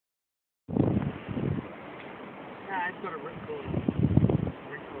got a record.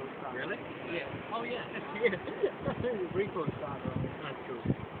 Really? Yeah. Oh yeah. Yeah. Record starter on it. That's cool.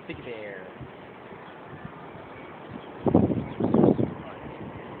 Sticky bear.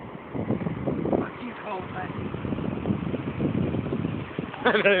 What do you call that? I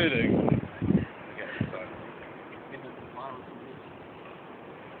know you do.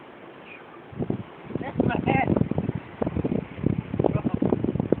 That's my head.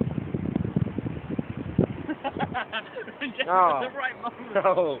 Just No. at the right moment.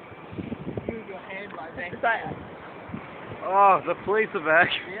 No. Use your hand like that. Is that? Oh, the police are back.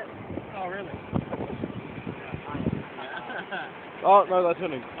 Yeah. Oh really? Oh, no, they're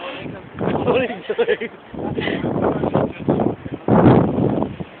turning. What are you doing?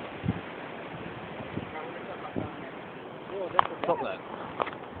 Stop that.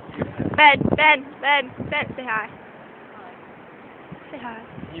 Ben, say hi. Say hi.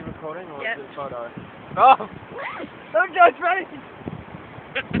 Are you recording or Yep. is it a photo? Oh! Don't judge me!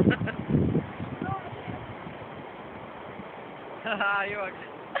 Haha, you're okay.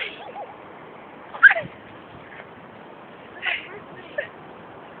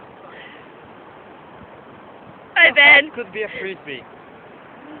 Hi, Ben. Could be a frisbee.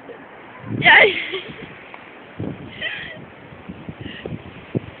 Yeah.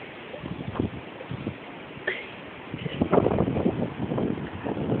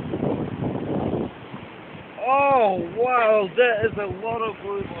 Oh, wow, that is a lot of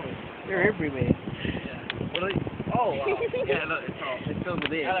blue bottles. They're everywhere. Yeah. What are they? Oh, wow. Yeah, look, it's all. It's filled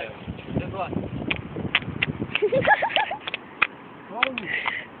with air. Hello. There's one. Oh,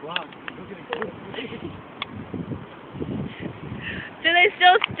 wow. Look at it. Do they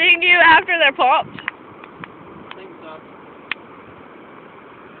still sting you after they're popped? I think so.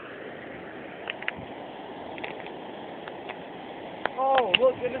 Oh,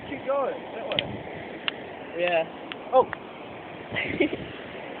 look, they just keep going. That way. Yeah. Oh.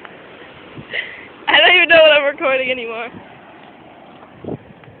 I don't even know what I'm recording anymore.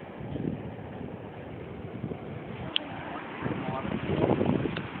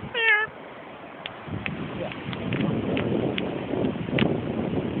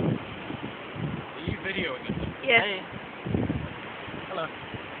 Are you videoing it? Yes. Hey. Hello.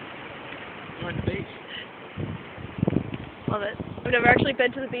 You're on the beach? Love it. I've never actually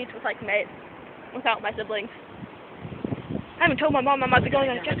been to the beach with like mates, without my siblings. I haven't told my mom I might be going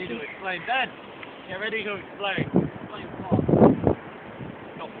on a jet Get ready ski. to explain. Dad, get ready to explain. Explain what?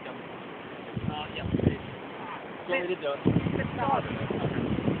 Stop the gun. Yeah. Get ready to do it.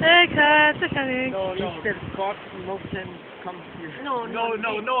 Hey, cats, they're coming. No, no. He said Scott Moulton comes here. No, no,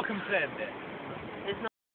 no, no consent.